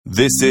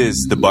This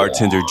is the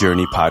Bartender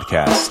Journey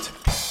Podcast.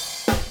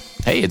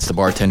 Hey, it's the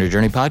Bartender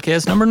Journey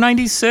Podcast number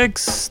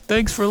 96.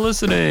 Thanks for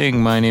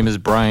listening. My name is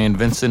Brian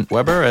Vincent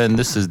Weber, and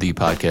this is the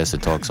podcast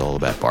that talks all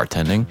about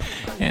bartending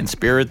and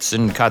spirits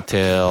and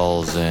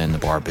cocktails and the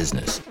bar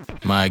business.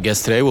 My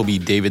guest today will be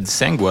David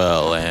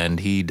Sangwell, and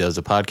he does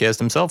a podcast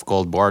himself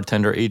called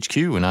Bartender HQ,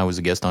 and I was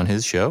a guest on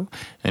his show,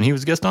 and he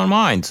was a guest on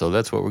mine, so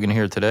that's what we're going to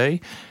hear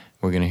today.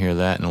 We're going to hear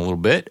that in a little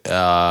bit.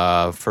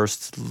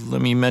 First,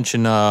 let me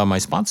mention my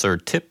sponsor,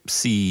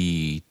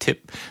 Tipsee.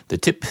 The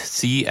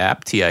Tipsee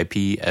app,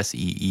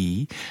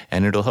 Tipsee,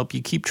 and it'll help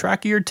you keep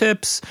track of your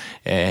tips.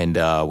 And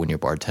when you're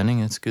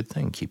bartending, it's a good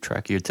thing. Keep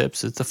track of your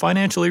tips. It's a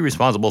financially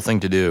responsible thing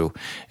to do.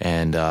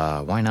 And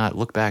why not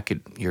look back at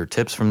your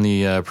tips from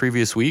the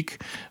previous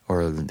week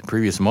or the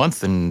previous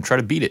month and try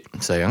to beat it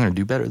and say, I'm going to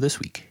do better this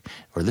week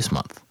or this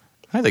month.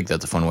 I think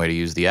that's a fun way to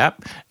use the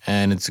app,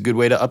 and it's a good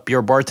way to up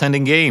your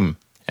bartending game.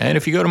 And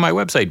if you go to my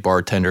website,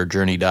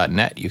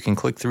 bartenderjourney.net, you can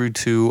click through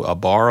to A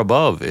Bar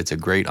Above. It's a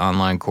great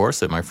online course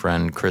that my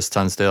friend Chris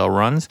Tunsdale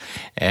runs,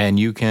 and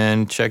you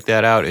can check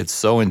that out. It's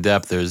so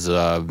in-depth. There's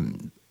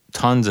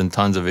tons and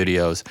tons of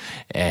videos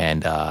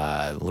and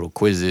little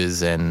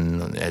quizzes,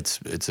 and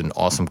it's an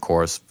awesome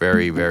course,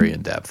 very, very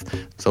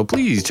in-depth. So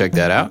please check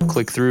that out.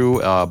 Click through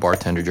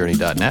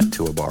bartenderjourney.net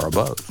to A Bar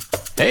Above.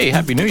 Hey,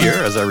 Happy New Year.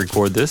 As I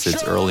record this,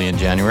 it's early in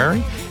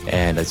January,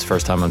 and it's the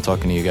first time I'm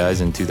talking to you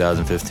guys in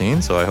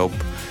 2015, so I hope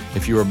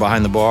if you were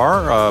behind the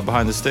bar,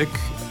 behind the stick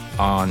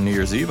on New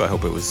Year's Eve, I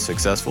hope it was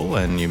successful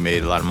and you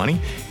made a lot of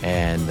money,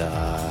 and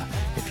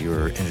if you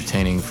were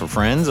entertaining for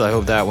friends, I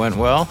hope that went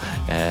well,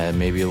 and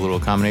maybe a little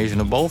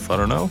combination of both, I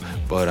don't know,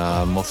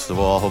 but most of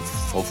all,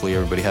 hopefully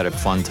everybody had a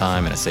fun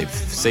time and a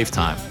safe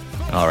time.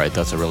 All right,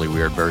 that's a really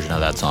weird version of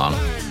that song.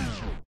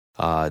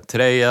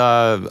 Today,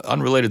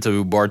 unrelated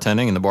to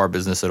bartending and the bar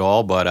business at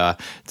all, but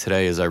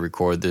today as I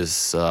record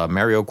this,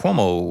 Mario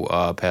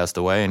Cuomo passed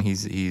away, and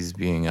he's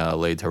being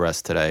laid to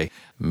rest today.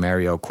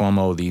 Mario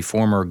Cuomo, the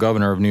former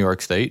governor of New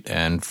York State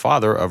and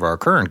father of our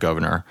current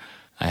governor.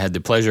 I had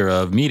the pleasure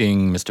of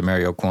meeting Mr.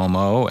 Mario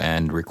Cuomo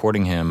and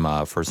recording him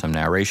for some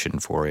narration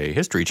for a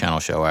History Channel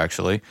show,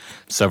 actually,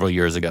 several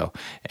years ago.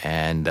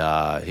 And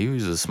he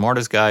was the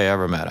smartest guy I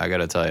ever met, I got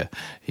to tell you.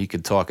 He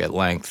could talk at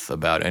length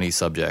about any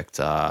subject,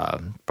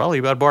 probably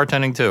about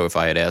bartending, too, if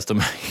I had asked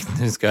him.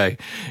 This guy,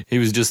 he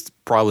was just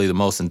probably the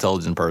most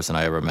intelligent person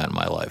I ever met in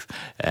my life.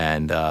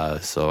 And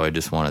so I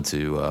just wanted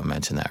to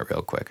mention that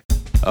real quick.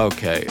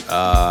 Okay,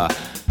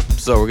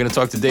 so we're going to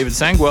talk to David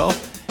Sangwell.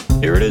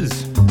 Here it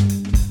is.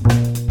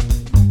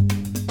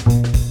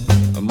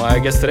 My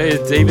guest today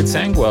is David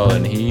Sangwell,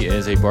 and he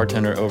is a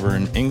bartender over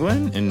in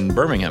England, in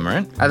Birmingham,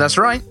 right? That's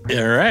right.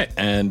 Yeah, right.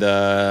 And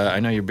I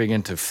know you're big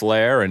into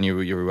flair, and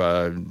you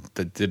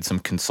did some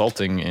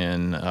consulting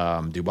in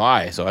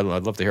Dubai. So I'd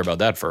love to hear about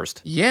that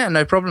first. Yeah,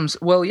 no problems.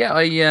 Well, yeah,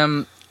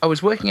 I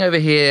was working over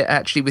here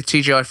actually with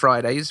TGI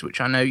Fridays,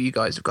 which I know you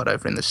guys have got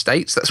over in the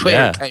States. That's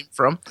where it came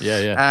from.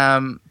 Yeah.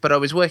 But I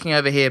was working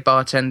over here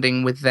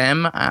bartending with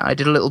them. I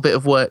did a little bit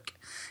of work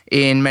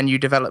in menu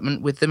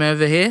development with them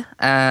over here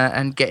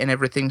and getting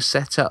everything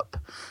set up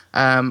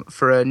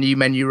for a new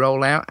menu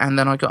rollout. And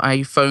then I got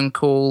a phone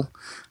call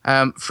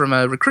from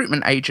a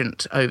recruitment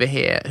agent over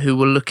here who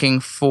were looking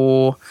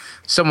for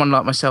someone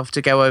like myself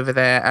to go over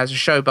there as a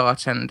show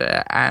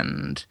bartender,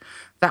 and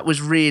that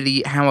was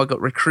really how I got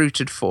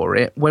recruited for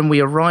it. When we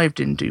arrived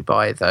in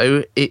Dubai,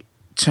 though, it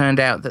turned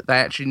out that they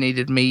actually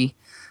needed me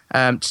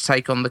to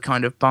take on the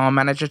kind of bar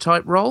manager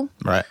type role.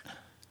 Right.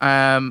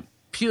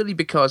 Purely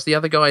because the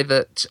other guy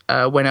that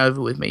went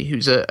over with me,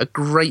 who's a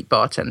great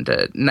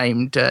bartender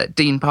named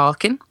Dean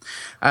Parkin,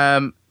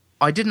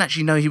 I didn't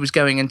actually know he was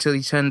going until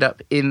he turned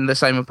up in the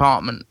same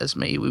apartment as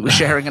me. We were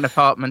sharing an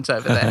apartment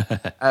over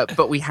there,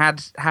 but we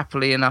had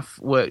happily enough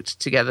worked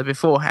together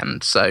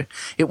beforehand, so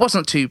it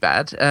wasn't too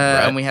bad, right.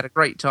 And we had a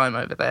great time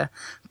over there.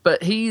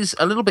 But he's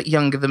a little bit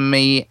younger than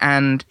me,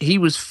 and he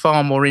was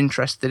far more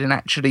interested in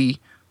actually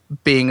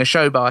being a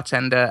show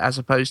bartender as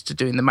opposed to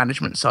doing the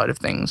management side of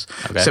things.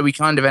 Okay. So we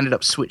kind of ended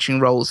up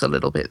switching roles a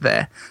little bit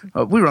there.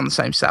 We were on the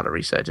same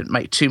salary, so it didn't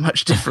make too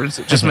much difference.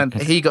 It just meant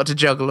that he got to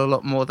juggle a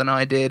lot more than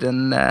I did,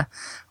 and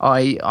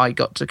I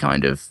got to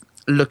kind of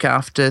look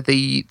after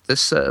the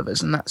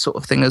servers and that sort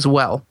of thing as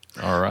well.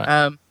 All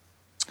right.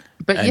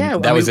 But and yeah,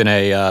 that was in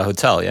a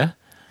hotel, yeah?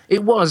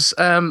 It was.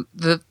 One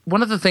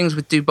of the things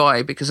with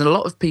Dubai, because a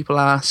lot of people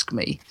ask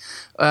me,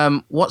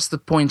 what's the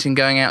point in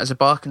going out as a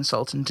bar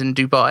consultant in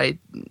Dubai?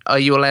 Are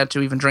you allowed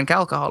to even drink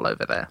alcohol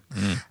over there?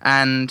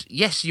 And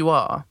yes, you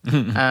are.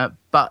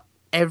 But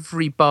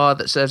every bar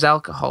that serves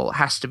alcohol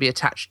has to be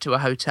attached to a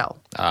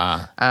hotel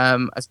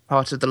as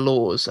part of the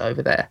laws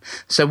over there.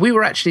 So we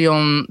were actually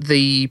on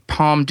the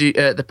Palm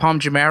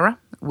Jumeirah,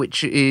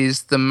 which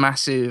is the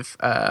massive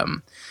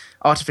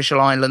artificial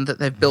island that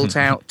they've built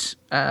out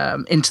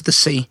into the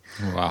sea.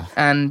 Wow.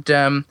 And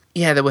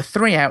there were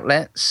 3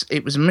 outlets.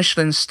 It was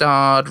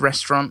Michelin-starred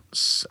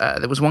restaurants.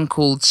 There was one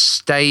called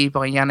Stay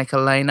by Yannick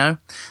Aleno,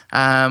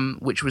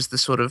 which was the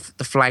sort of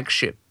the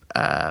flagship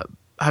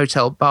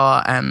hotel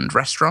bar and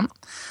restaurant.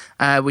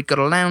 We'd got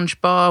a lounge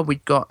bar.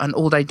 We'd got an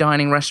all-day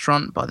dining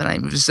restaurant by the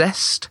name of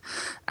Zest.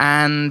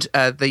 And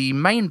the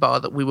main bar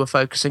that we were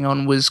focusing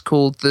on was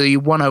called the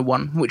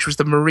 101, which was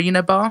the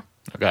Marina bar.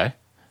 Okay.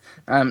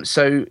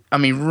 So, I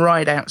mean,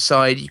 right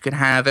outside, you could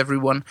have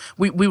everyone.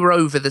 We were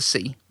over the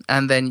sea,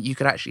 and then you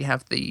could actually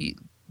have the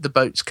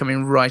boats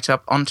coming right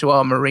up onto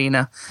our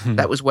marina.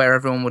 That was where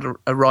everyone would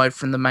arrive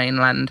from the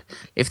mainland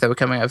if they were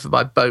coming over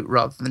by boat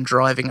rather than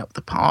driving up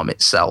the Palm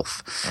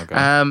itself. Okay.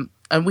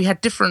 And we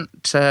had different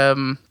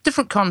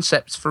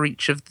concepts for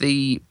each of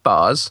the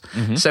bars.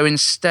 So in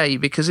Stay,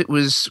 because it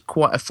was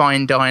quite a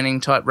fine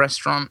dining type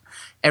restaurant,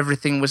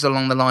 everything was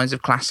along the lines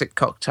of classic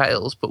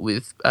cocktails, but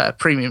with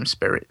premium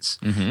spirits.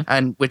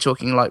 And we're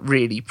talking like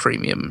really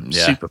premium,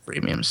 super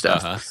premium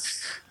stuff.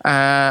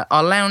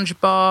 Our lounge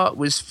bar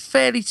was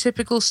fairly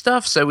typical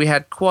stuff. So we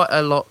had quite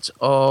a lot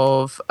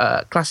of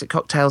classic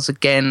cocktails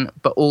again,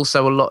 but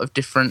also a lot of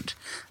different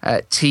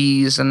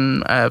teas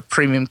and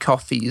premium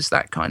coffees,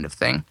 that kind of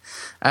thing.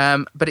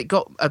 But it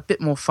got a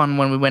bit more fun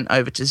when we went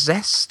over to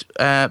Zest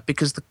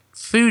because the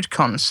food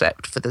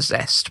concept for the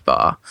Zest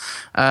bar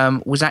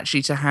was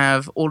actually to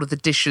have all of the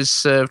dishes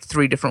served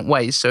 3 different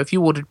ways. So if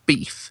you ordered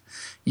beef,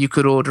 you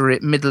could order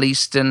it Middle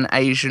Eastern,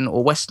 Asian,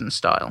 or Western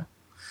style.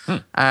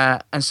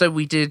 And so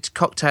we did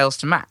cocktails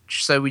to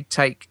match. So we'd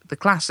take the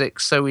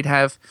classics. So we'd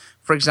have,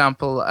 for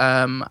example,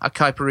 a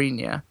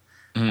caipirinha,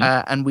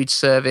 and we'd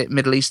serve it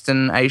Middle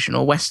Eastern, Asian,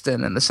 or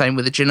Western, and the same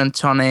with a gin and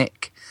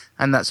tonic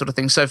and that sort of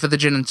thing. So for the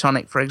gin and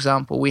tonic, for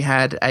example, we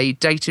had a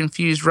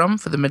date-infused rum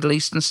for the Middle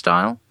Eastern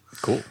style.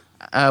 Cool.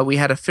 We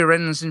had a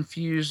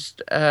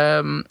Firenze-infused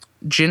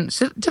gin.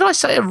 Did I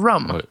say a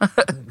rum? Rum,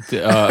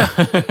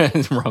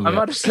 I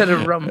might have said a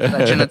rum for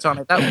that gin and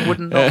tonic. That would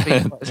not be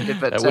quite as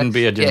good. But, that wouldn't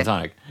be a gin and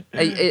tonic.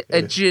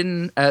 A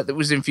gin that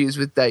was infused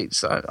with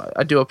dates.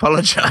 I do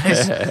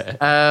apologise.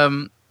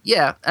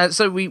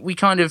 So we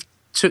kind of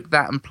took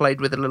that and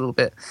played with it a little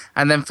bit.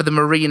 And then for the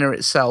marina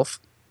itself,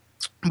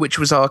 which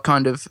was our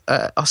kind of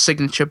our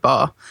signature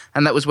bar,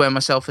 and that was where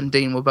myself and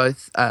Dean were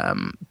both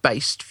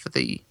based for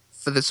the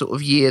sort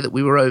of year that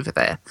we were over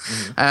there.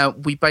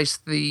 We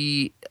based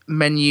the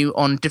menu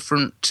on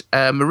different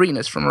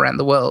marinas from around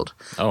the world.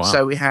 Oh, wow.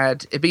 So we had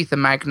Ibiza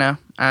Magna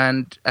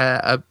and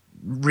a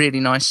really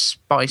nice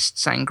spiced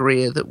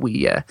sangria that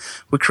we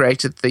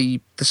created the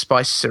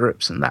spice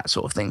syrups and that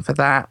sort of thing for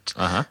that.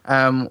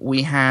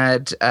 We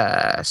had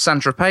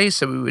Saint-Tropez,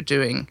 so we were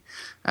doing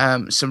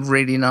some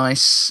really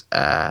nice,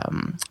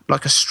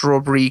 like a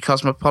strawberry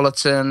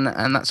cosmopolitan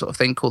and that sort of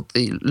thing called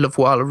the Le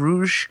Voile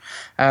Rouge.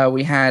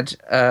 We had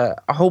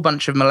a whole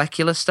bunch of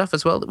molecular stuff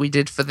as well that we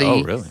did for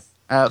the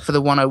for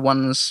the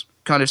 101's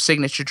kind of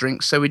signature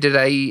drinks. So we did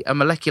a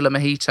molecular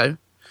mojito.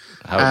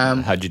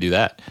 How'd you do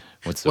that?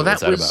 What's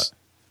that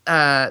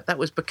about? That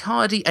was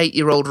Bacardi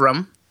 8-year-old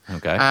rum.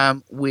 Okay.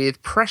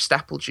 With pressed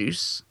apple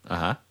juice.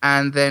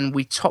 And then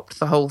we topped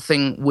the whole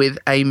thing with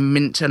a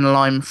mint and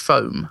lime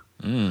foam.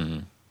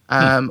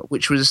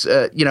 Which was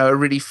a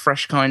really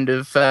fresh kind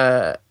of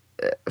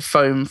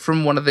foam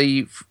from one of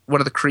the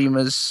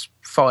creamers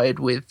fired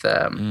with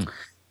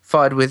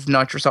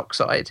nitrous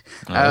oxide.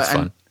 That's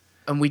fun.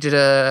 And we did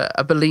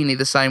a Bellini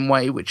the same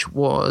way, which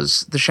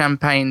was the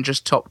champagne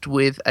just topped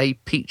with a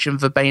peach and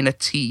verbena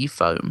tea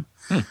foam,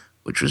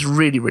 which was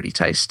really, really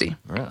tasty.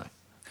 Really?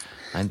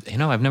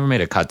 I've never made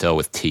a cocktail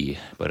with tea,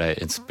 but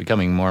it's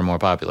becoming more and more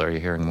popular.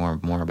 You're hearing more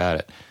and more about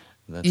it.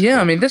 That's cool.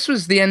 I mean, this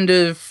was the end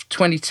of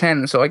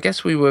 2010, so I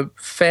guess we were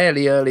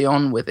fairly early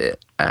on with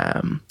it.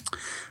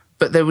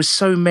 But there was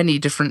so many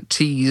different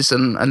teas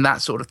and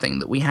that sort of thing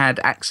that we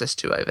had access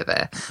to over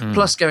there.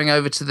 Plus going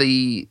over to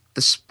the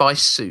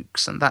spice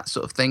souks and that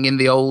sort of thing in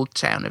the old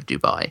town of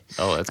Dubai.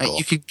 Oh, that's cool.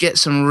 You could get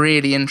some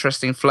really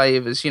interesting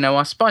flavors.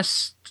 Our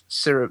spice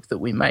syrup that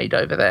we made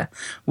over there,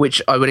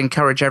 which I would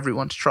encourage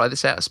everyone to try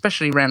this out,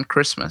 especially around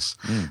Christmas,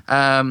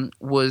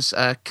 was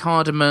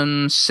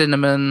cardamom,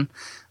 cinnamon,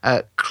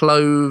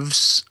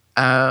 cloves,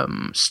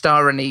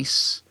 star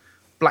anise,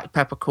 black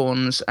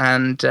peppercorns,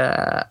 and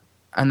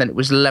then it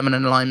was lemon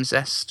and lime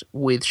zest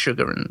with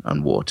sugar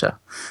and water.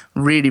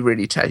 Really,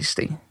 really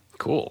tasty.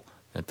 Cool.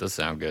 That does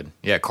sound good.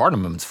 Yeah,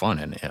 cardamom's fun,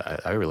 and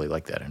I really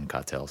like that in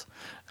cocktails.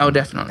 Oh,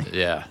 definitely.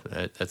 Yeah,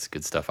 that's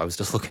good stuff. I was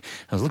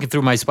looking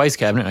through my spice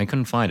cabinet, and I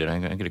couldn't find it.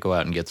 I'm going to go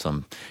out and get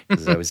some,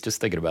 because I was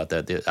just thinking about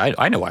that.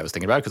 I know why I was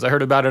thinking about it, because I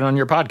heard about it on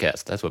your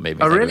podcast. That's what made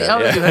me think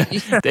about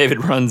it. Yeah.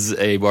 David runs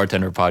a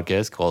bartender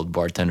podcast called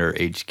Bartender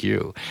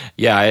HQ.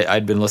 Yeah,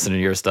 I'd been listening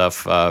to your stuff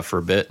for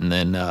a bit, and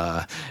then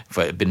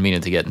I've been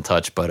meaning to get in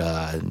touch, but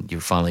you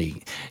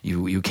finally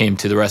you came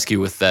to the rescue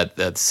with that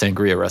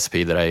sangria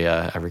recipe that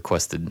I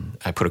requested.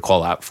 I put a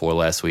call out for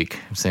last week,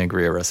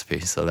 sangria recipe.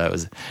 So that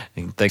was,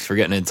 thanks for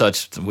getting in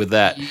touch with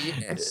that.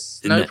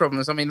 Yes, no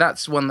problems. I mean,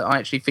 that's one that I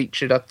actually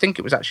featured. I think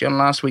it was actually on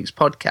last week's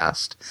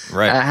podcast.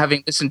 Right.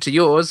 Having listened to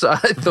yours, I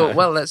thought,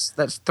 well, let's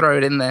throw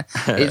it in there.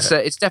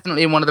 It's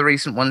definitely in one of the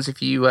recent ones.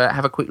 If you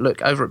have a quick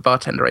look over at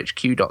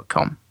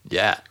bartenderhq.com.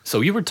 Yeah.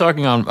 So you were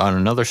talking on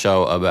another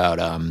show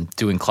about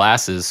doing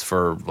classes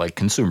for like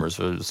consumers.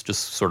 It was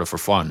just sort of for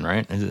fun,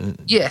 right?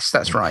 Yes,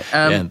 that's right.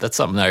 Yeah, that's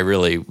something that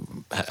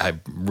I've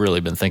really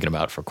been thinking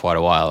about for quite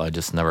a while. I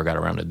just never got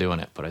around to doing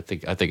it, but I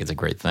think it's a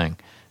great thing.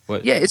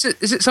 What? Yeah, is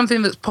it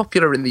something that's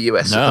popular in the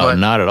US? No,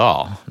 not at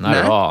all. Not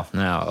at all.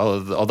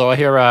 No. Although I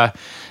hear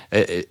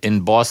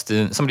in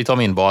Boston, somebody told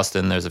me in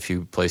Boston there's a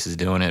few places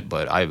doing it,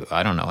 but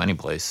I don't know any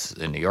place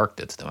in New York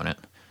that's doing it.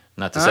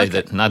 Not to say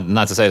that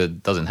not to say that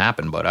it doesn't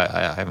happen, but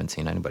I haven't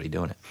seen anybody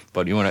doing it.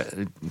 But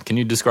can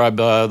you describe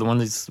the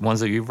ones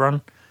that you've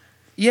run?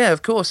 Yeah,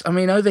 of course. I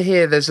mean, over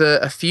here there's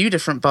a few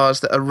different bars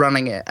that are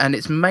running it, and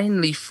it's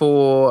mainly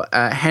for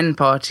hen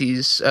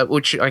parties,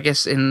 which I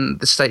guess in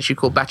the States you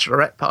call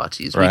bachelorette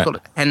parties. Right. We call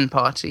it hen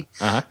party.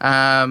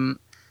 Uh-huh.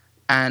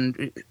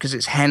 And because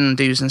it's hen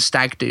do's and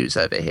stag do's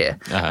over here.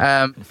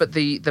 Uh-huh. But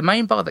the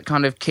main bar that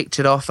kind of kicked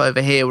it off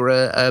over here were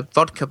a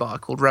vodka bar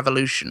called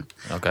Revolution.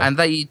 Okay. And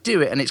they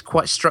do it, and it's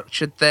quite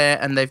structured there,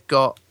 and they've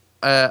got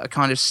a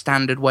kind of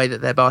standard way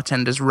that their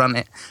bartenders run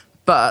it.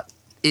 But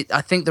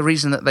I think the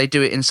reason that they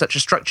do it in such a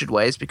structured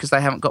way is because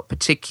they haven't got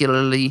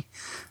particularly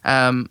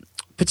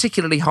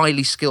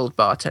highly skilled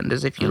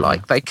bartenders, if you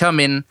like. They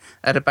come in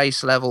at a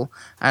base level,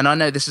 and I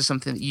know this is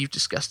something that you've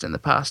discussed in the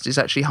past, is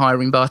actually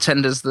hiring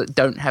bartenders that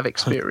don't have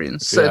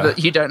experience so that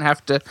you don't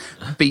have to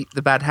beat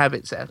the bad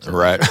habits out of them.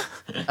 Right.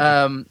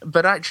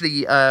 But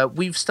actually,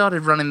 we've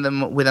started running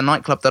them with a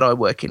nightclub that I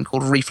work in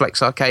called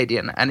Reflex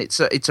Arcadian, and it's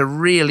a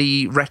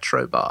really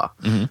retro bar.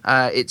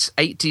 It's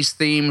 80s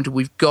themed.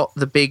 We've got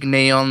the big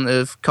neon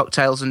of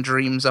Cocktails and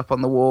Dreams up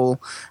on the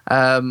wall,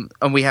 and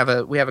we have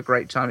a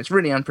great time. It's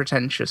really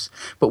unpretentious.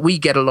 But we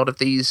get a lot of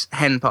these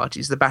hen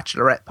parties, the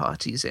bachelorette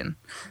parties in.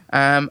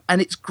 And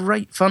it's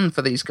great fun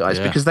for these guys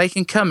because they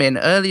can come in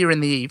earlier in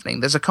the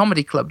evening. There's a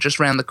comedy club just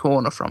round the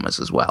corner from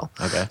us as well.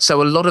 Okay.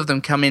 So a lot of them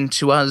come in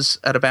to us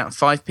at about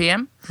 5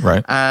 p.m.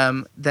 Right.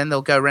 Then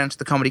they'll go around to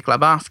the comedy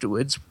club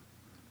afterwards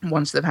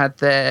once they've had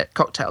their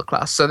cocktail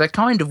class. So they're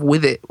kind of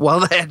with it while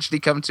they actually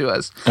come to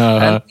us.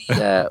 And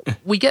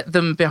we get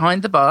them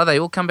behind the bar. They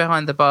all come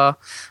behind the bar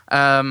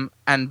and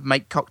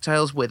make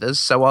cocktails with us.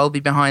 So I'll be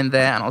behind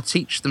there and I'll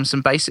teach them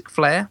some basic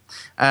flair.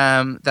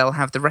 They'll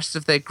have the rest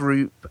of their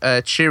group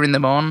cheering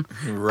them on.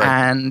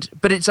 Right.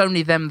 But it's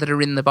only them that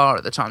are in the bar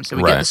at the time. So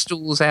we get the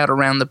stools out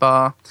around the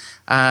bar.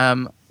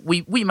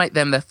 We make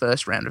them their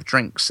first round of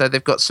drinks. So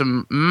they've got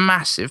some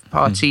massive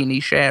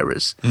Partini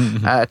sharers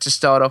to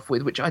start off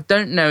with, which I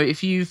don't know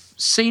if you've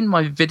seen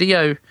my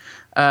video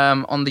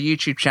on the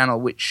YouTube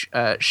channel, which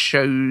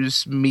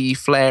shows me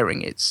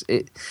flaring.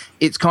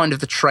 It's kind of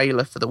the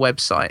trailer for the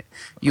website.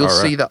 You'll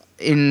see that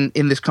in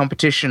this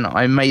competition,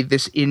 I made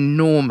this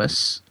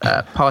enormous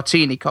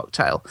Partini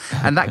cocktail,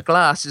 and that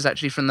glass is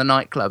actually from the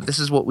nightclub. This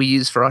is what we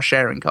use for our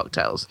sharing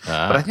cocktails.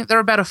 But I think they're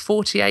about a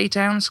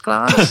 48-ounce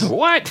glass.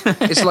 What?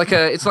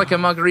 It's like a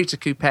margarita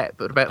coupette,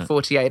 but about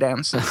 48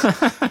 ounces.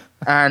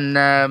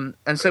 And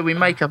so we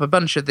make up a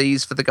bunch of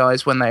these for the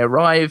guys when they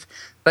arrive.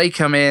 They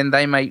come in,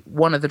 they make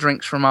one of the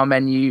drinks from our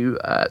menu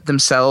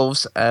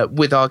themselves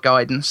with our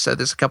guidance. So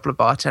there's a couple of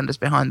bartenders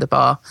behind the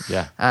bar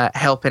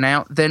helping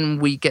out. Then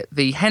we get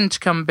the hen to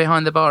come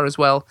behind the bar as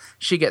well.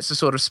 She gets a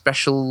sort of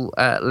special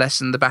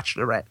lesson, the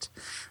bachelorette.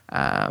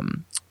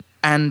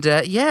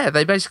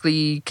 They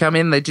basically come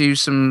in, they do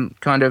some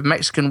kind of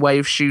Mexican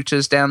wave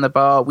shooters down the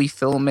bar. We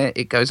film it,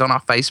 it goes on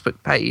our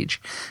Facebook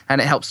page, and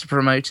it helps to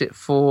promote it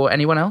for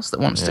anyone else that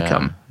wants to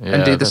come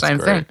and do the same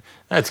thing.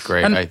 That's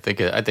great. And I think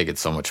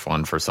it's so much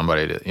fun for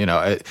somebody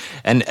to,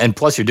 and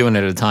plus you're doing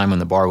it at a time when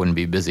the bar wouldn't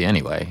be busy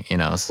anyway,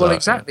 So, well,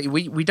 exactly.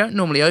 We don't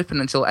normally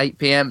open until 8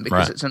 p.m.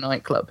 because it's a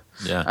nightclub.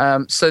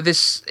 Yeah. So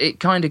it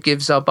kind of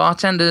gives our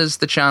bartenders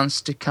the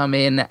chance to come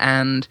in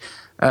and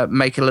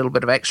make a little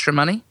bit of extra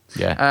money.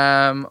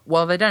 Yeah.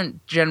 While they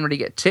don't generally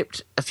get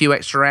tipped, a few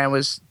extra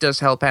hours does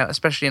help out,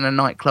 especially in a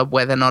nightclub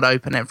where they're not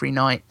open every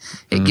night.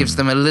 It gives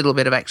them a little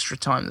bit of extra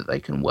time that they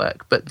can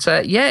work. But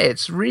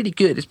it's really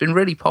good. It's been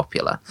really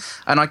popular.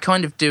 And I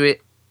kind of do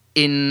it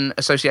in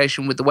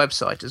association with the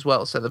website as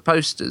well. So the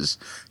posters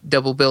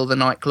double bill the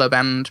nightclub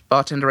and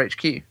Bartender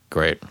HQ.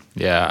 Great.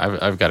 Yeah,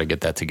 I've got to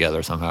get that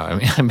together somehow. I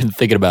mean, I've been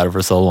thinking about it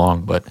for so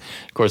long, but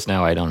of course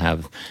now I don't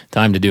have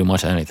time to do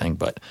much of anything.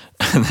 But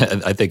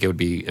I think it would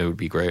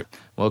be great.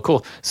 Well,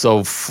 cool.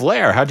 So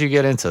Flair, how'd you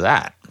get into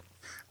that?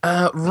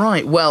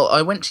 Right. Well,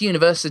 I went to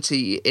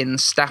university in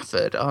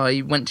Stafford.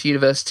 I went to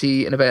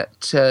university in about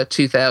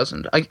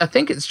 2000. I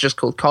think it's just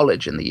called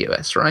college in the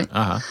US, right?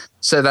 Uh-huh.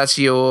 So that's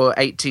your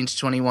 18 to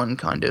 21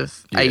 kind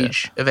of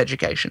age of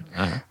education.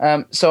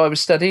 Uh-huh. So I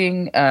was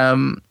studying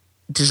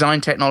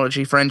design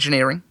technology for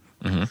engineering,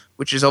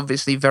 which is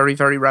obviously very,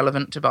 very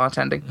relevant to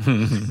bartending.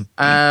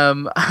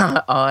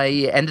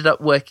 I ended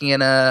up working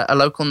in a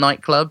local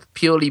nightclub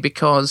purely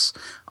because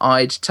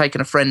I'd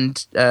taken a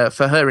friend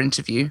for her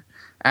interview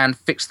and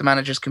fixed the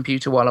manager's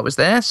computer while I was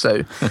there.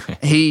 So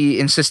he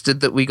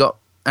insisted that we got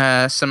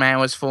some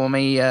hours for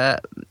me.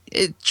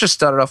 It just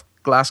started off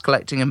glass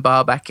collecting and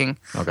bar backing.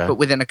 Okay. But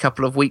within a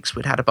couple of weeks,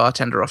 we'd had a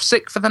bartender off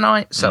sick for the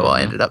night, so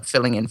I ended up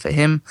filling in for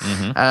him.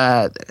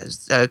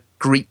 There's a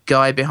Greek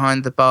guy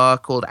behind the bar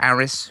called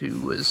Aris, who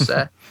was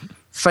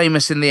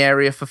famous in the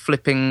area for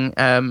flipping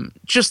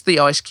just the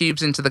ice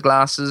cubes into the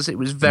glasses. It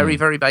was very,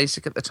 very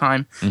basic at the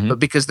time, but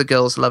because the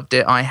girls loved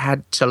it, I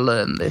had to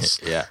learn this.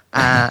 Yeah.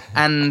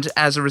 And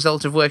as a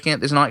result of working at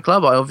this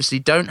nightclub, I obviously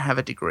don't have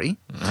a degree.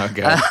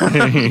 Okay.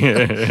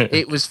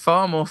 It was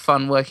far more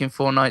fun working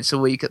 4 nights a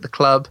week at the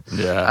club.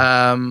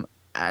 Yeah.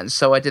 And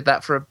so I did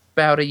that for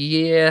about a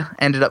year,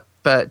 ended up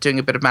doing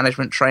a bit of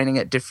management training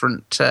at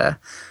different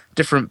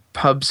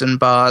pubs and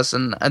bars,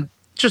 and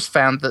just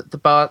found that the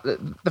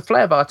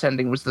flair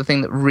bartending was the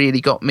thing that really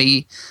got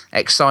me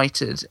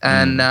excited.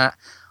 And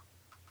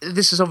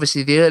this is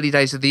obviously the early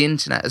days of the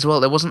internet as well.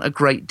 There wasn't a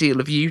great deal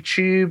of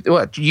YouTube.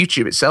 Well,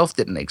 YouTube itself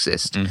didn't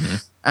exist.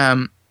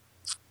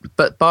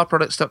 But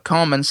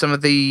barproducts.com and some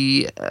of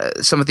the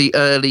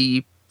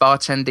early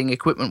bartending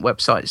equipment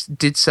websites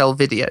did sell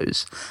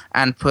videos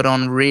and put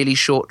on really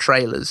short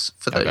trailers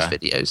for those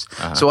videos.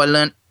 So I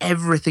learned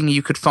everything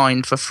you could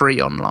find for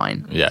free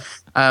online. Yeah.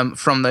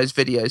 From those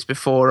videos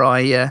before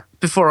I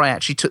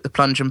actually took the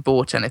plunge and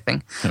bought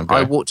anything. Okay.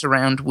 I walked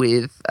around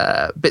with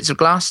bits of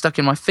glass stuck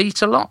in my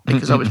feet a lot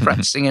because I was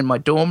practicing in my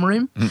dorm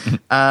room.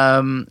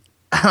 And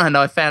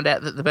I found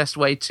out that the best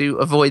way to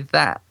avoid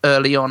that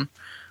early on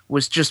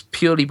was just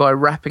purely by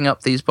wrapping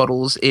up these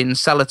bottles in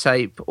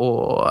sellotape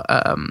or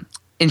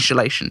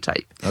insulation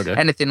tape,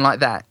 anything like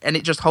that, and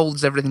it just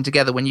holds everything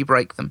together when you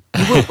break them.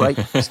 You will break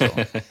them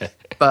still,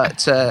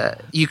 but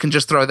you can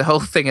just throw the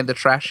whole thing in the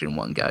trash in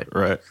one go.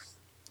 Right.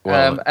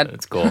 Well,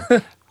 that's cool.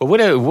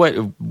 Well,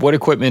 what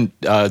equipment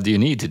do you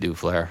need to do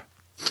flair?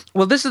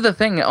 Well, this is the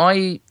thing.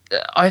 I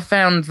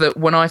found that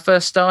when I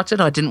first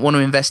started, I didn't want to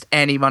invest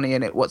any money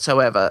in it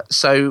whatsoever.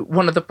 So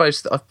one of the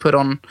posts that I've put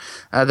on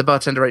the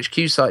Bartender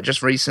HQ site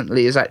just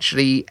recently is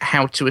actually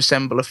how to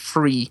assemble a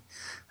free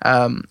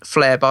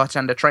Flair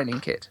bartender training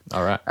kit.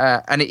 All right.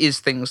 And it is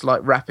things like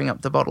wrapping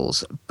up the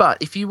bottles. But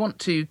if you want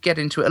to get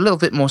into it a little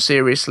bit more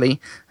seriously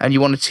and you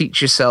want to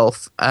teach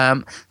yourself,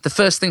 the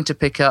first thing to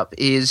pick up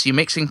is your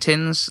mixing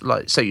tins,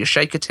 so your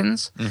shaker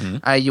tins.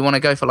 You want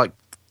to go for like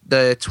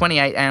the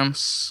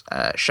 28-ounce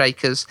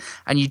shakers,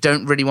 and you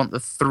don't really want the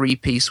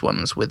 3-piece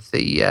ones with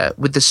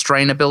the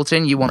strainer built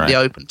in. You want the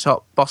open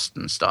top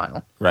Boston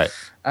style. Right.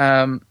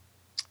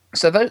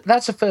 So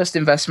that's a first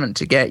investment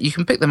to get. You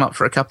can pick them up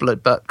for a couple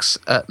of bucks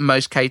at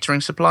most catering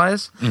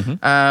suppliers.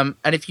 And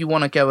if you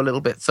want to go a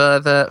little bit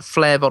further,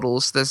 Flair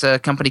bottles, there's a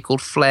company called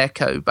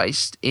Flairco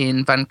based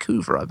in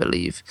Vancouver, I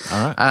believe.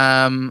 All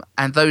right.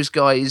 And those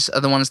guys are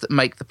the ones that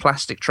make the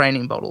plastic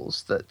training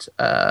bottles that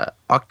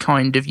are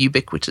kind of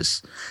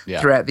ubiquitous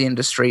throughout the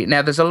industry.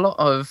 Now, there's a lot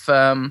of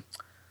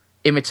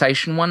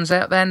imitation ones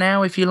out there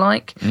now, if you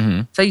like.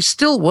 They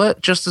still work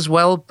just as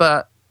well,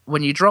 but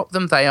when you drop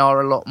them, they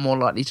are a lot more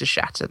likely to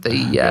shatter. The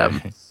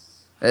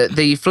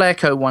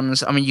Flairco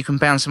ones, I mean, you can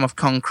bounce them off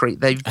concrete.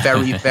 They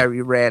very,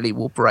 very rarely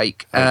will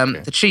break.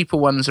 The cheaper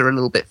ones are a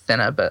little bit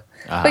thinner, but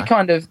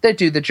they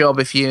do the job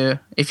if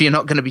you're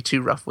not going to be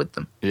too rough with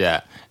them.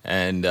 Yeah,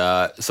 and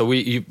so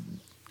I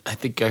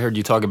think I heard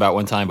you talk about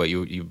one time, but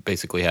you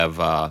basically have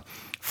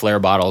Flair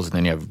bottles and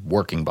then you have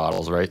working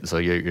bottles, right? So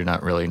you're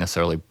not really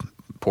necessarily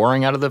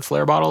pouring out of the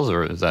Flair bottles,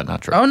 or is that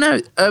not true? Oh,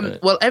 no.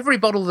 Well, every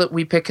bottle that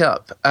we pick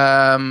up,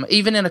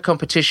 even in a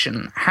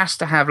competition, has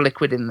to have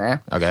liquid in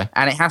there. Okay.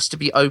 And it has to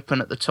be open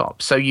at the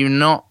top. So you've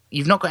not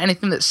got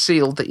anything that's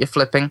sealed that you're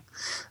flipping,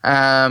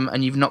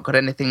 and you've not got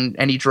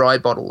any dry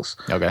bottles.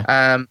 Okay.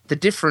 The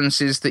difference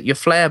is that your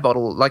Flair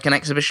bottle, like an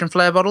exhibition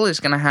Flair bottle, is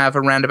going to have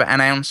around about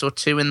an ounce or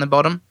two in the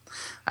bottom.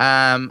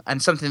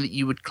 And something that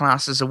you would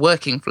class as a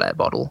working Flair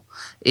bottle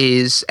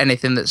is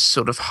anything that's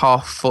sort of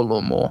half full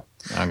or more.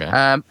 Okay.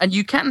 And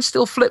you can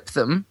still flip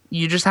them.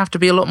 You just have to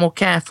be a lot more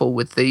careful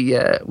with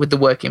the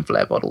working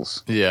Flair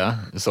bottles.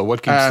 Yeah. So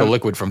what keeps the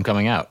liquid from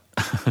coming out?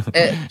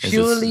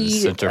 Purely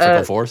is it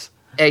centrifugal force?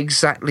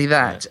 Exactly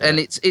that. Yeah. And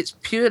it's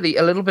purely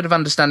a little bit of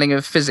understanding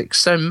of physics.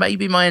 So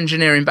maybe my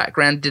engineering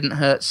background didn't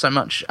hurt so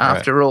much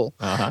after all.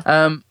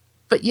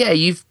 But yeah,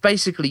 you've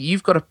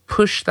got to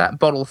push that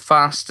bottle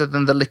faster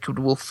than the liquid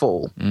will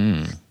fall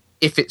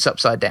if it's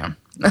upside down.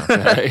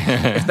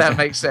 If that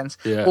makes sense.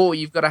 Yeah. Or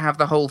you've got to have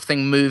the whole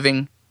thing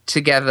moving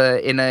together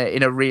in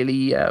a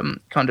really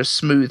kind of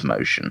smooth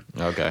motion.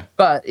 Okay.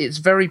 But it's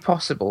very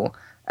possible.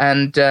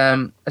 And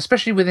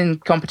especially within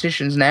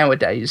competitions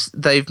nowadays,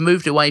 they've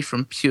moved away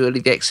from purely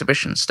the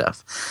exhibition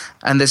stuff.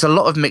 And there's a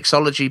lot of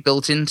mixology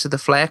built into the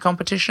Flair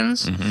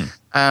competitions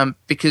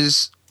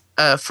because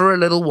for a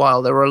little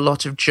while there were a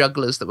lot of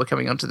jugglers that were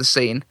coming onto the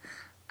scene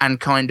and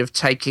kind of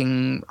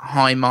taking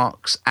high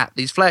marks at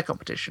these Flair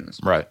competitions.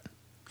 Right.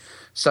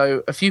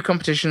 So a few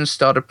competitions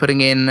started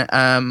putting in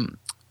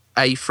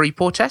a free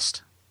pour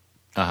test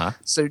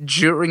So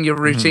during your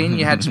routine,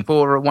 you had to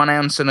pour a 1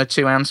 ounce and a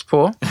 2 ounce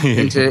pour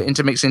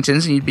into mixing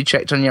tins, and you'd be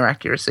checked on your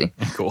accuracy.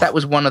 Cool. That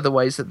was one of the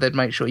ways that they'd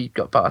make sure you've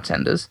got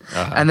bartenders.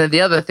 And then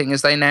the other thing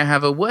is they now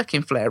have a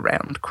working flair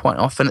round quite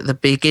often at the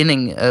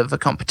beginning of a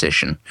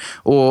competition,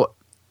 or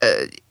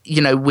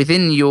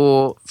within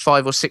your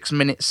 5 or 6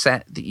 minute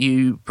set that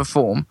you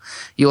perform,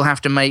 you'll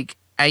have to make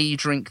a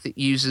drink that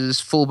uses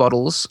full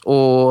bottles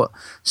or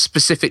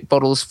specific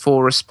bottles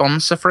for a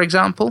sponsor, for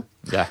example.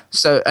 Yeah.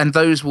 So, and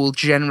those will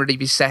generally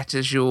be set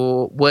as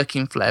your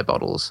working flair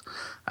bottles,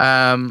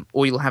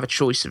 or you'll have a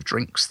choice of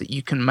drinks that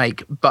you can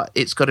make, but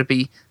it's got to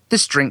be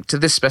this drink to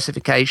this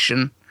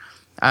specification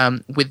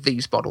with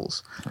these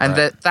bottles. And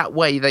that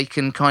way they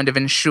can kind of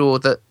ensure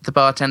that the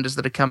bartenders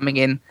that are coming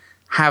in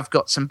have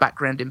got some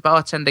background in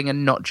bartending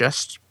and not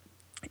just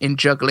in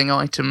juggling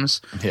items,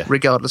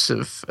 regardless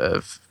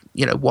of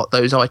what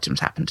those items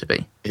happen to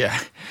be. Yeah.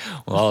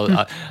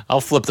 Well,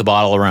 I'll flip the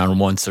bottle around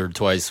once or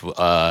twice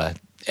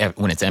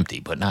when it's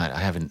empty, but I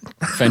haven't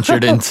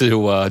ventured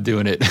into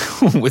doing it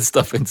with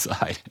stuff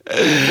inside.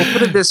 Well,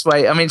 put it this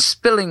way. I mean,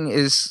 spilling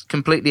is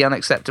completely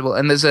unacceptable.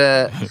 And there's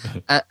an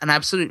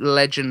absolute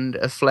legend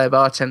of flair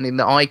bartending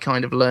that I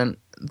kind of learned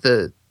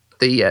the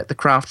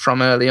craft from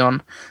early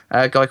on,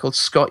 a guy called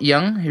Scott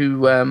Young,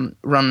 who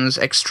runs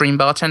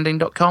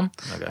extremebartending.com.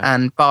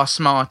 And Bar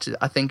Smart,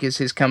 I think, is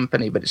his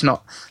company, but it's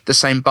not the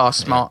same Bar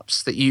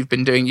Smarts that you've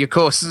been doing your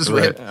courses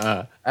with.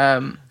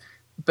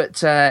 But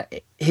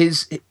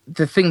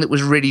the thing that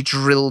was really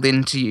drilled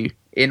into you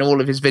in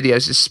all of his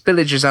videos is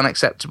spillage is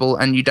unacceptable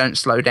and you don't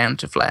slow down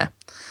to flair.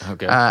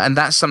 And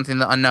that's something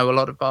that I know a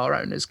lot of bar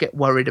owners get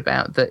worried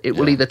about, that it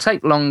will either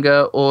take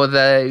longer or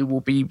they will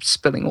be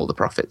spilling all the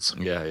profits.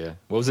 Yeah.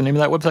 What was the name of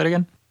that website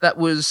again? That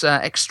was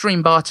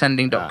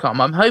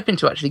extremebartending.com. I'm hoping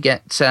to actually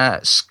get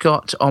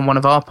Scott on one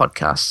of our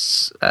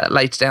podcasts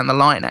later down the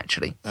line,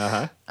 actually.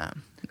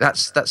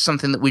 That's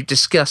something that we've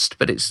discussed,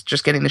 but it's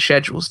just getting the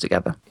schedules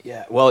together.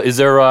 Yeah. Well, is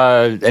there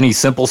any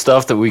simple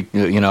stuff that we,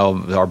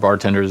 our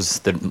bartenders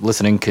that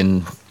listening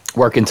can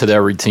work into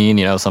their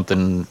routine?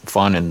 Something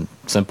fun and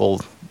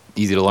simple,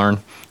 easy to learn.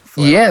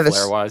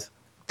 Flair-wise.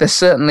 There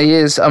certainly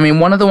is. I mean,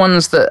 one of the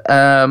ones that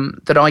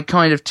I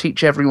kind of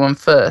teach everyone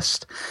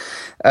first,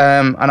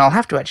 and I'll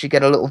have to actually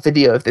get a little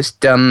video of this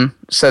done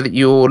so that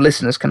your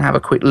listeners can have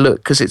a quick look,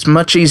 because it's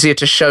much easier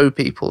to show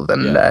people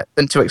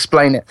than to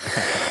explain it.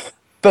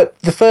 But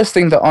the first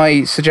thing that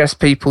I suggest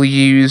people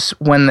use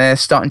when they're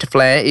starting to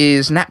flair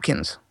is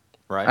napkins.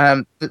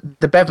 Right.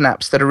 The bev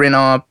naps that are in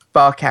our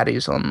bar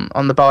caddies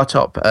on the bar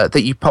top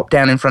that you pop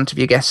down in front of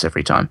your guests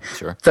every time.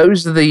 Sure.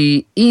 Those are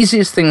the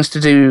easiest things to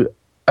do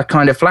a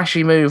kind of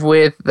flashy move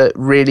with that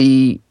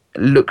really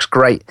looks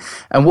great.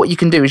 And what you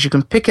can do is you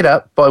can pick it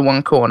up by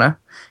one corner,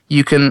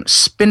 you can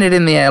spin it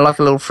in the air like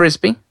a little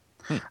frisbee,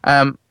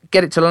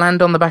 get it to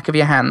land on the back of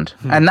your hand.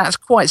 And that's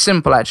quite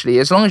simple, actually.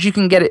 As long as you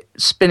can get it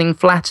spinning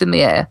flat in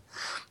the air,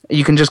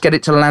 you can just get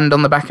it to land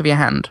on the back of your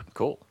hand.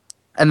 Cool.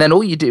 And then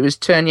all you do is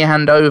turn your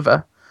hand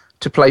over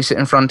to place it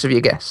in front of your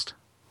guest.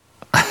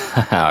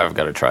 I've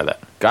got to try that.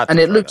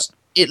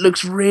 It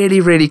looks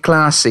really, really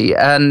classy.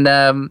 And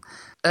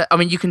I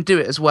mean, you can do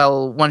it as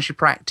well once you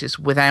practice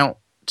without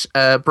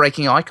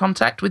breaking eye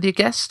contact with your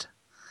guest.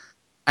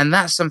 And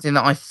that's something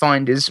that I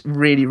find is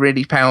really,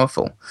 really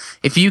powerful.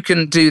 If you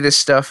can do this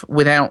stuff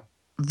without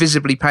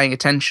visibly paying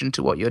attention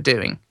to what you're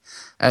doing,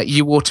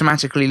 you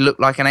automatically look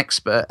like an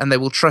expert, and they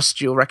will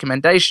trust your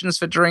recommendations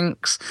for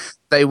drinks.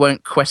 They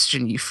won't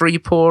question you free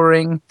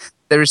pouring.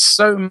 There is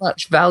so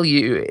much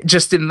value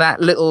just in that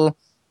little,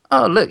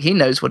 oh, look, he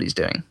knows what he's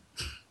doing.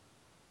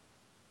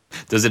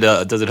 Does it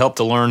help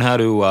to learn how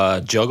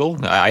to juggle?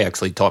 I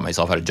actually taught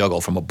myself how to juggle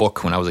from a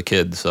book when I was a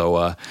kid,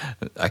 so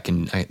I've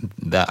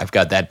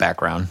got that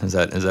background. Is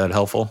that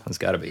helpful? It's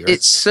got to be, right?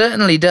 It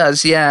certainly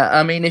does. Yeah.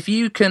 I mean, if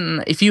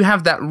you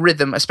have that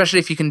rhythm, especially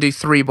if you can do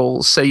 3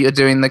 balls, so you're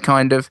doing the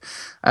kind of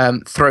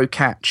throw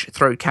catch,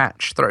 throw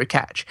catch, throw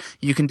catch.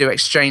 You can do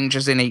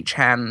exchanges in each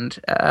hand,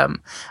 and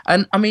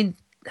I mean,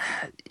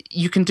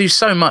 you can do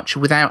so much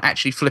without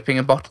actually flipping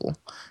a bottle.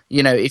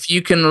 If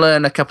you can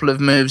learn a couple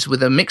of moves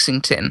with a mixing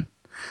tin,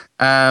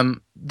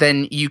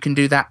 then you can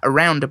do that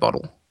around a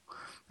bottle.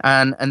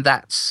 And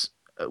that's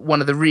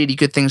one of the really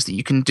good things that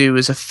you can do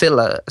as a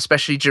filler,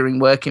 especially during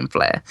working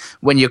flair,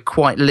 when you're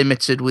quite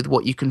limited with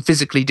what you can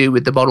physically do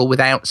with the bottle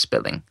without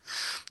spilling,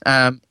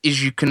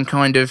 is you can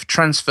kind of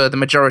transfer the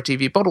majority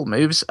of your bottle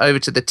moves over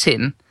to the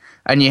tin,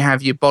 and you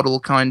have your bottle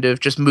kind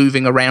of just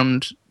moving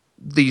around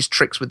these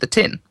tricks with the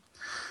tin.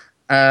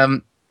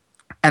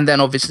 And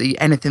then obviously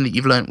anything that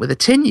you've learnt with a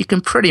tin, you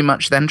can pretty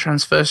much then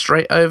transfer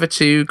straight over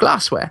to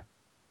glassware.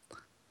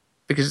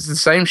 Because it's the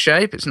same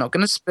shape, it's not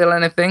going to spill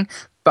anything.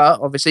 But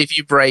obviously if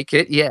you break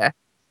it,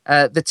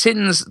 the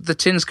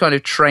tins kind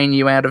of train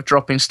you out of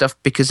dropping stuff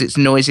because it's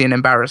noisy and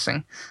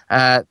embarrassing.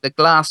 The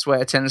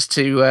glassware tends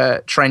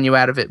to train you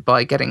out of it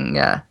by getting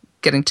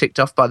ticked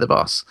off by the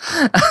boss.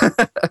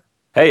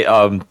 Hey,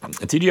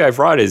 TGI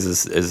Fridays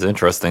is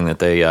interesting that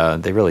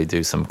they really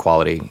do some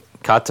quality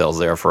cocktails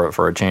there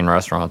for a chain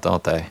restaurant,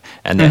 don't they?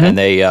 And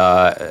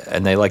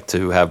they like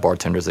to have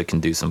bartenders that can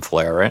do some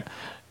flair, right?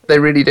 They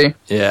really do.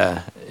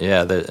 Yeah.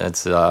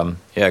 That's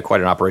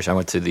quite an operation. I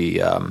went to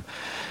the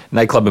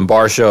nightclub and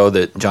bar show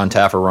that John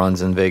Taffer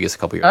runs in Vegas a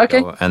couple years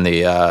ago, and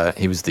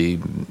he was the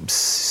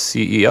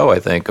CEO, I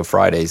think, of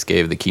Fridays.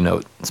 Gave the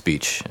keynote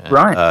speech.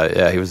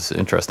 Right. He was an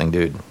interesting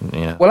dude.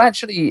 Yeah. Well,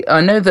 actually,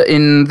 I know that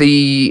in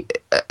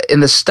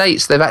the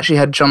States, they've actually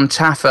had John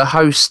Taffer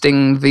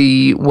hosting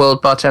the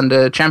World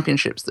Bartender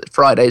Championships that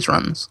Fridays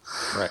runs.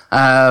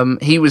 Right.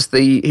 He was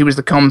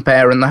the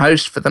compere and the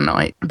host for the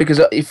night.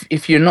 Because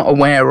if you're not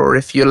aware, or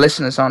if your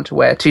listeners aren't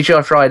aware,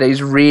 TGI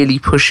Fridays really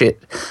push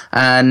it,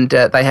 and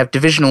they have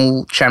divisional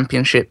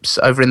championships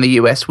over in the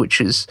US, which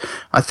is,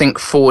 I think,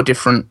 four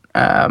different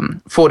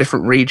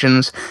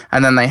regions,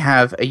 and then they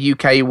have a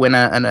UK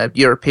winner and a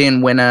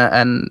European winner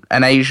and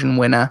an Asian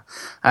winner,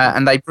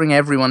 and they bring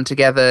everyone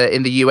together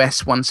in the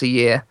US once a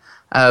year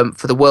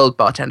for the World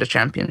Bartender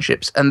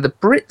Championships. And the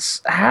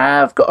Brits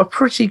have got a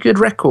pretty good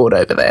record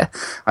over there.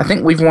 I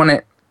think we've won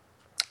it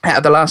out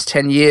of the last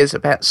 10 years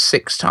about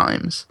 6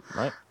 times.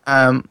 Right.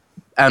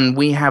 And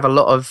we have a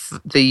lot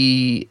of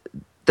the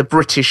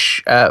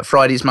British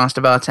Fridays Master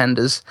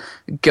Bartenders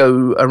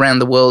go around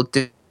the world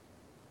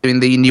doing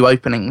the new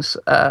openings,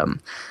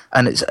 and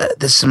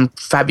there's some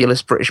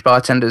fabulous British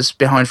bartenders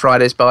behind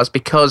Fridays bars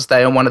because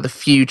they are one of the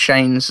few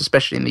chains,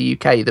 especially in the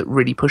UK, that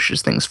really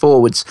pushes things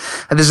forwards.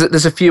 And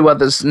there's a few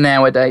others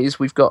nowadays.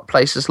 We've got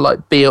places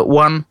like Be at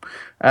One,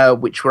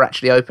 which were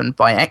actually opened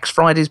by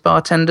ex-Fridays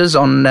bartenders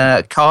on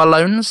car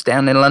loans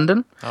down in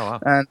London. Oh,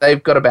 wow.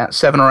 They've got about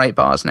 7 or 8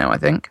 bars now, I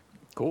think.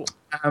 Cool.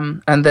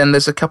 And then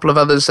there's a couple of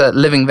others,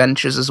 Living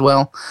Ventures as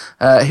well,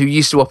 who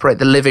used to operate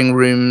the Living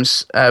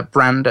Rooms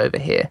brand over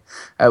here,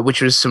 which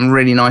was some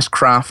really nice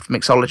craft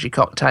mixology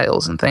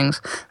cocktails and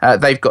things.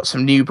 They've got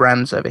some new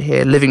brands over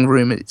here. Living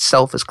Room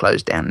itself has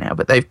closed down now,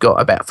 but they've got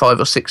about 5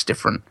 or 6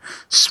 different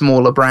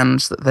smaller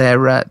brands that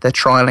they're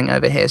trialing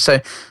over here. So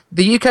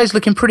the UK is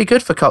looking pretty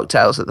good for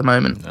cocktails at the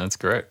moment. That's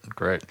great.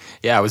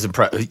 Yeah, I was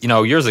impressed.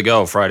 Years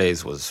ago,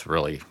 Fridays was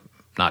really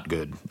not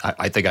good.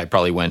 I think I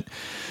probably went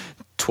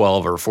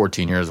 12 or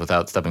 14 years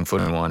without stepping foot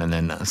in one, and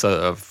then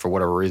for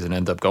whatever reason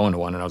ended up going to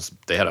one, and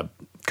they had a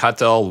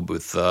cocktail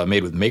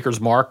made with Maker's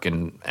Mark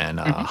and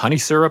honey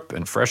syrup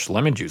and fresh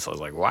lemon juice. I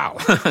was like, wow.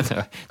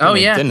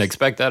 Didn't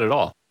expect that at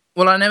all.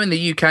 Well, I know in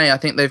the UK, I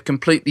think they've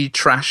completely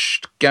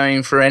trashed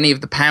going for any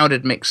of the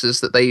powdered mixes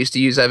that they used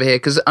to use over here.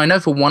 Because I know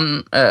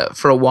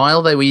for a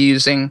while they were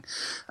using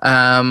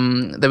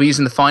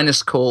the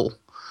Finest Call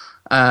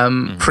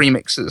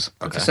premixes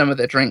for some of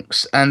their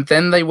drinks, and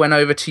then they went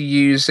over to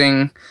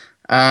using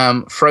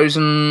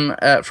frozen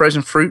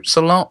fruits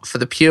a lot for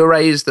the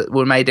purees that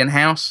were made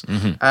in-house.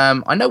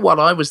 Mm-hmm. I know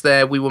while I was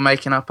there, we were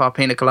making up our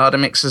pina colada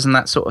mixes and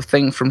that sort of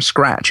thing from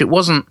scratch. It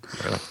wasn't,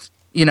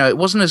 it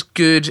wasn't as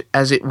good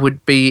as it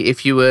would be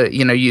if you were,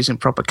 using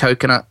proper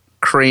coconut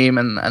cream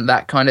and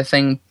that kind of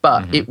thing,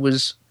 but it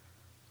was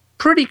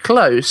pretty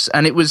close,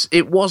 and it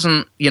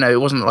wasn't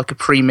like a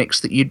premix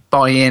that you'd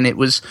buy in. It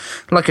was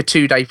like a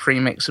 2-day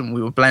premix, and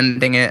we were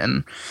blending it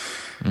and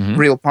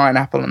real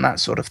pineapple and that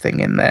sort of thing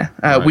in there.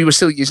 Right. We were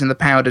still using the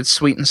powdered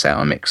sweet and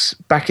sour mix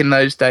back in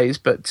those days,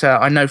 but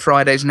I know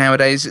Fridays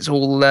nowadays it's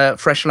all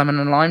fresh lemon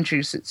and lime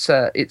juice.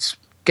 It's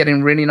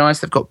getting really nice.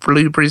 They've got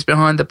blueberries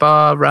behind the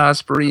bar,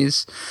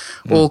 raspberries,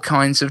 all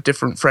kinds of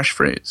different fresh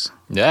fruits.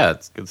 Yeah,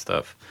 it's good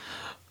stuff.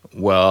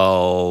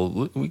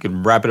 Well, we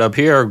can wrap it up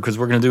here because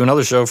we're going to do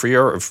another show for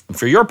your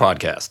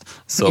podcast.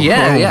 So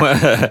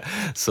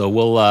so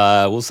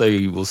we'll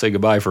say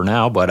goodbye for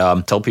now.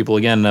 But tell people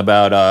again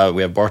about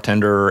we have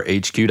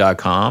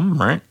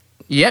bartenderhq.com, right?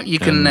 Yep, you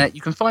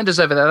can find us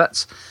over there.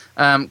 That's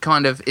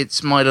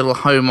it's my little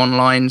home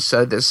online.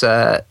 So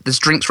there's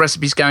drinks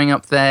recipes going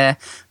up there.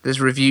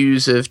 There's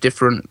reviews of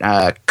different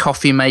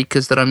coffee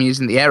makers that I'm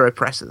using. The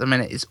AeroPress at the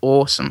minute is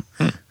awesome.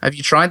 Have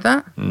you tried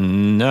that?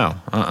 No.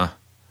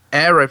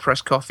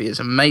 AeroPress coffee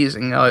is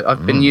amazing.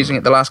 I've been using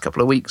it the last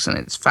couple of weeks, and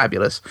it's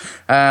fabulous.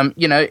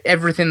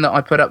 Everything that I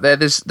put up there,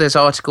 there's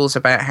articles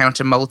about how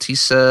to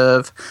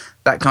multi-serve,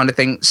 that kind of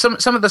thing. Some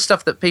of the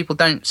stuff that people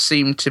don't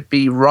seem to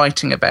be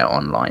writing about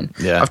online.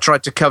 Yeah. I've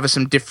tried to cover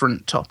some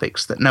different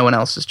topics that no one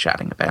else is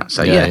chatting about.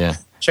 So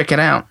check it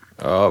out.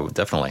 Oh,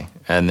 definitely.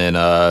 And then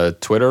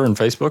Twitter and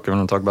Facebook, you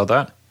want to talk about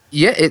that?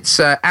 Yeah, it's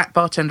at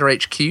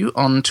BartenderHQ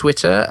on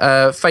Twitter.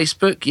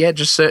 Facebook,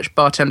 just search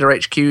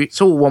BartenderHQ.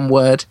 It's all one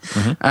word,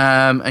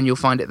 and you'll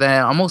find it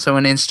there. I'm also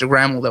on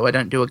Instagram, although I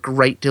don't do a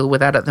great deal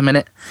with that at the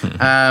minute.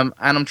 And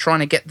I'm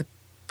trying to get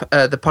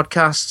the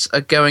podcasts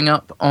are going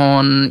up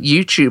on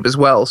YouTube as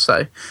well,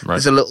 so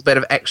there's a little bit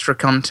of extra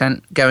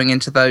content going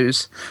into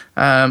those.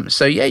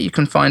 You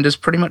can find us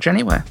pretty much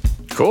anywhere.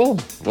 Cool.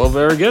 Well,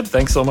 very good.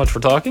 Thanks so much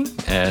for talking.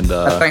 And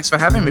thanks for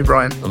having me,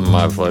 Brian.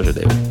 My pleasure,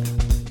 David.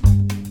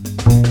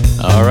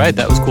 All right,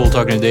 that was cool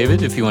talking to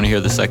David. If you want to hear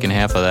the second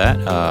half of that,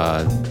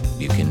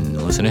 you can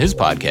listen to his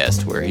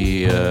podcast where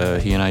he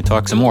and I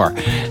talk some more.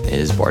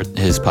 His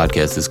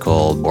podcast is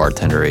called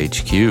Bartender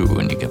HQ,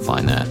 and you can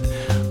find that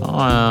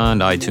on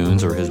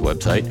iTunes or his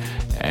website.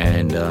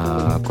 And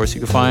of course, you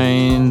can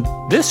find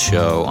this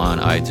show on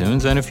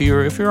iTunes. And if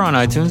you're on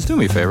iTunes, do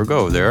me a favor, go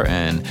over there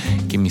and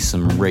give me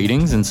some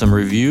ratings and some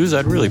reviews.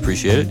 I'd really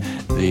appreciate it.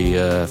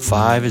 The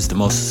 5 is the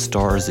most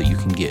stars that you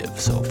can give.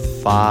 So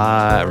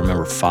 5.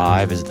 Remember,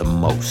 5 is the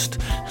most.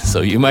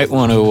 So you might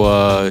want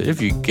to,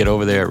 if you get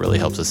over there, it really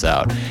helps us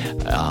out.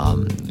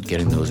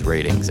 Getting those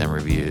ratings and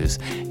reviews,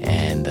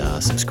 and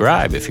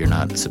subscribe if you're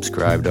not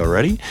subscribed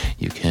already.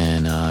 You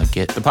can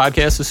get the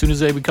podcast as soon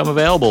as they become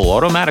available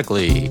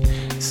automatically.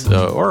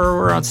 So, or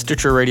we're on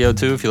Stitcher Radio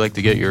too if you like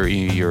to get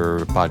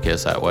your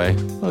podcast that way.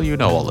 Well, you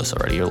know all this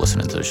already. You're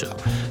listening to the show.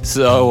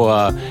 So,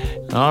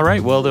 all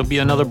right. Well, there'll be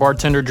another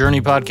Bartender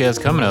Journey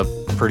podcast coming up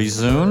pretty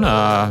soon.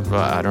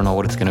 I don't know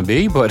what it's going to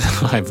be, but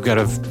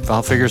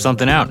I'll figure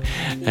something out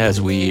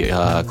as we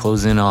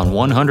close in on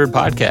 100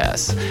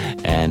 podcasts.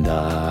 And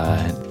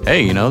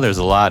hey, there's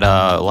a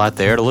lot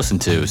there to listen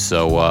to.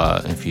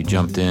 So if you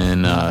jumped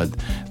in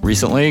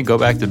recently, go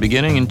back to the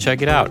beginning and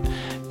check it out.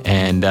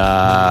 And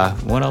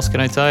what else can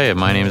I tell you?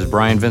 My name is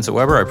Brian Vincent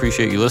Weber. I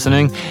appreciate you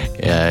listening.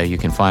 You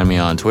can find me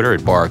on Twitter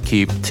at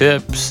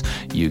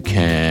BarKeepTips. You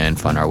can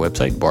find our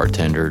website,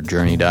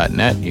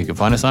 bartenderjourney.net. You can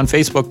find us on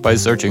Facebook by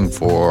searching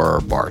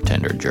for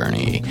Bartender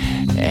Journey.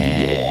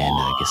 And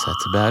I guess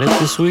that's about it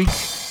this week.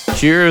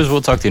 Cheers.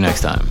 We'll talk to you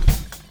next time.